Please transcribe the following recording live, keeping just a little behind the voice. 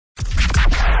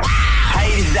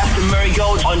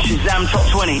Merrygold on Shazam Top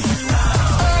 20. With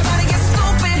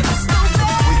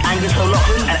Angus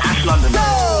O'Loughlin and Ash London.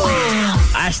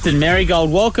 Aston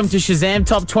Merrygold, welcome to Shazam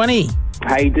Top 20.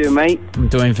 How you doing, mate? I'm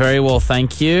doing very well,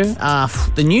 thank you.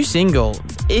 The new single,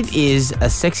 it is a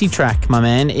sexy track, my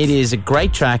man. It is a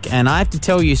great track, and I have to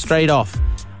tell you straight off,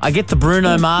 I get the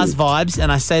Bruno Mars vibes,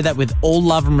 and I say that with all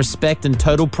love and respect and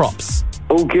total props.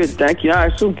 All good, thank you. No,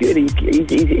 it's all good.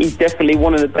 He's definitely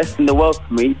one of the best in the world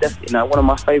for me. He's definitely one of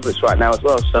my favourites right now as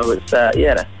well. So it's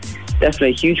that's definitely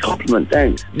a huge compliment.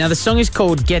 Thanks. Now the song is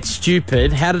called Get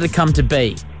Stupid. How did it come to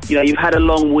be? You know, you've had a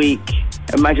long week.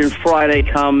 Imagine Friday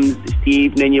comes, it's the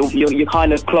evening. You're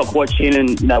kind of clock watching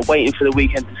and waiting for the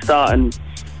weekend to start, and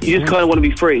you just kind of want to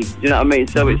be free. You know what I mean?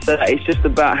 So it's just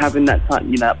about having that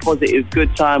time, positive,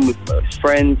 good time with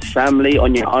friends, family,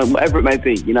 on your own, whatever it may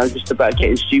be. Just about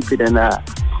getting stupid and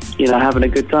having a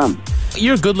good time.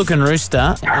 You're a good-looking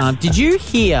rooster. Did you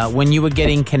hear when you were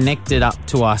getting connected up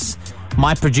to us,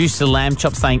 my producer Lamb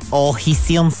Chop saying, "Oh, he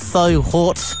sounds so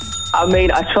hot"? I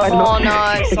mean, I tried not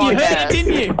to. No, you heard it,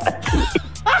 didn't you?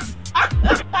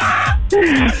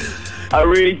 I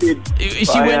really did.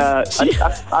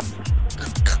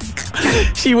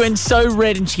 She went so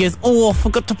red and she goes, "Oh, I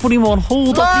forgot to put him on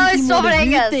hold." Stop it,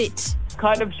 Angus.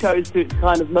 Kind of chose to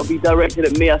kind of not be directed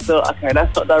at me. I thought, okay,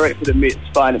 that's not directed at me. It's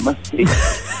fine. It must be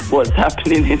what's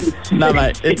happening. No,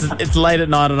 mate. It's late at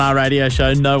night on our radio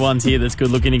show. No one's here that's good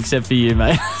looking except for you,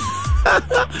 mate.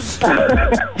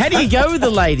 How do you go with the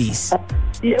ladies?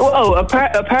 Yeah, well,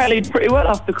 apparently pretty well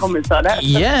after comments like that.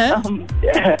 Yeah.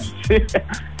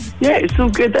 Yeah, it's all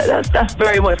good. That's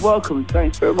very much welcome.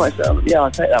 Thanks very much. Yeah,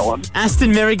 I'll take that one.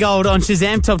 Aston Merrygold on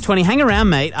Shazam Top 20. Hang around,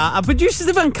 mate. Our producers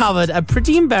have uncovered a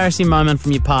pretty embarrassing moment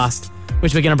from your past,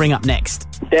 which we're going to bring up next.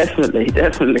 Definitely.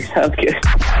 Sounds good.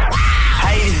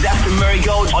 Hey, this is Aston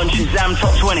Merrygold on Shazam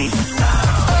Top 20. With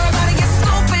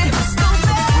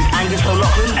Angus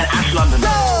O'Loughlin and Ash London.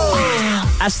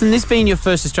 Aston, this being your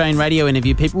first Australian radio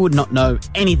interview, people would not know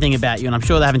anything about you, and I'm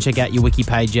sure they haven't checked out your wiki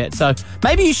page yet. So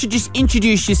maybe you should just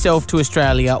introduce yourself to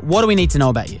Australia. What do we need to know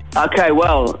about you? Okay,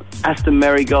 well, Aston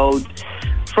Merrygold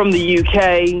from the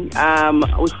UK. I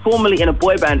was formerly in a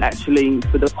boy band, actually,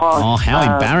 for the past... Oh, how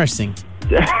embarrassing.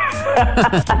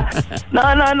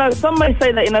 No. Some may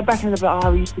say that, back in the day,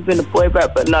 I used to be in a boy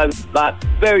band, but no, like,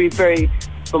 very, very...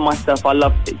 For myself, I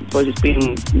loved it. So it's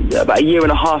been about a year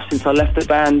and a half since I left the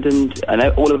band, and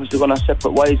all of us have gone our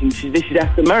separate ways. And this is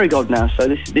Aston Merrygold now, so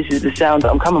this is the sound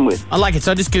that I'm coming with. I like it.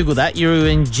 So I just googled that. You were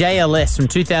in JLS from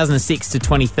 2006 to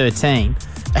 2013.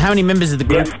 How many members of the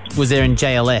group was there in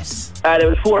JLS? There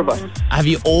were 4 of us. Have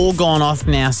you all gone off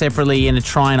now separately and are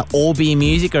trying to all be in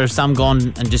music, or have some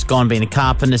gone and just gone being a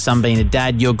carpenter, some being a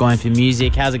dad, you're going for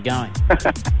music? How's it going?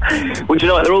 Well, you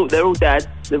know what? They're all dads.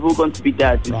 They've all gone to be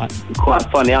dads. Right. It's quite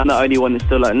funny. I'm the only one that's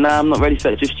still like, nah, I'm not ready for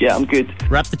it just yet. I'm good.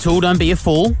 Wrap the tool, don't be a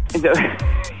fool.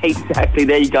 Exactly.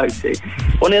 There you go, see.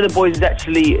 One of the other boys is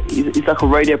actually, he's like a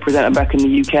radio presenter back in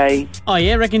the UK. Oh,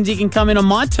 yeah? Reckons he can come in on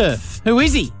my turf. Who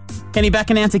is he? Can he back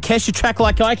announce a Kesha track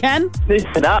like I can?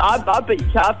 Listen, I bet you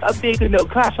can. I'd be a good little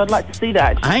clash. I'd like to see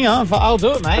that. Hang on, I'll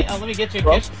do it, mate. Let me get you a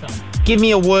Kesha song. Give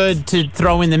me a word to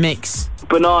throw in the mix.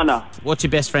 Banana. What's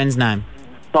your best friend's name?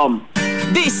 Tom.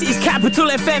 This is Capital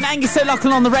FM, Angus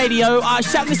O'Loughlin on the radio. I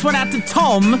shout this one out to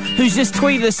Tom, who's just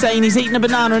tweeted us saying he's eating a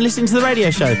banana and listening to the radio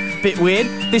show. Bit weird.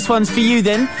 This one's for you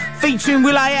then. Featuring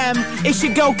will.i.am, it's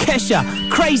your girl Kesha.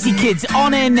 Crazy Kids,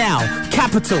 on air now.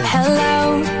 Capital.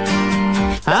 Hello.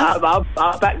 Huh?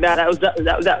 I'll back that.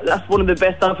 That's one of the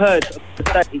best I've heard.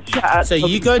 So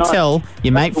you go tell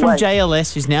your mate from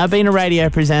JLS, who's now been a radio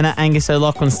presenter, Angus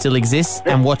O'Loughlin still exists,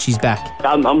 and watch his back.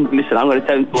 I'm going to tell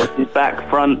him to watch his back,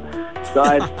 front,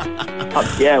 side,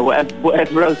 up,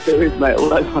 whatever else there is, mate,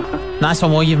 all over. Nice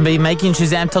one. Well, you've been making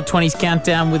Shazam Top 20's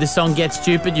countdown with the song Get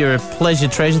Stupid. You're a pleasure,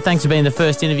 treasure. Thanks for being the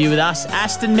first interview with us,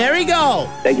 Aston Merrygold.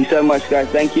 Thank you so much, guys.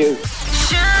 Thank you.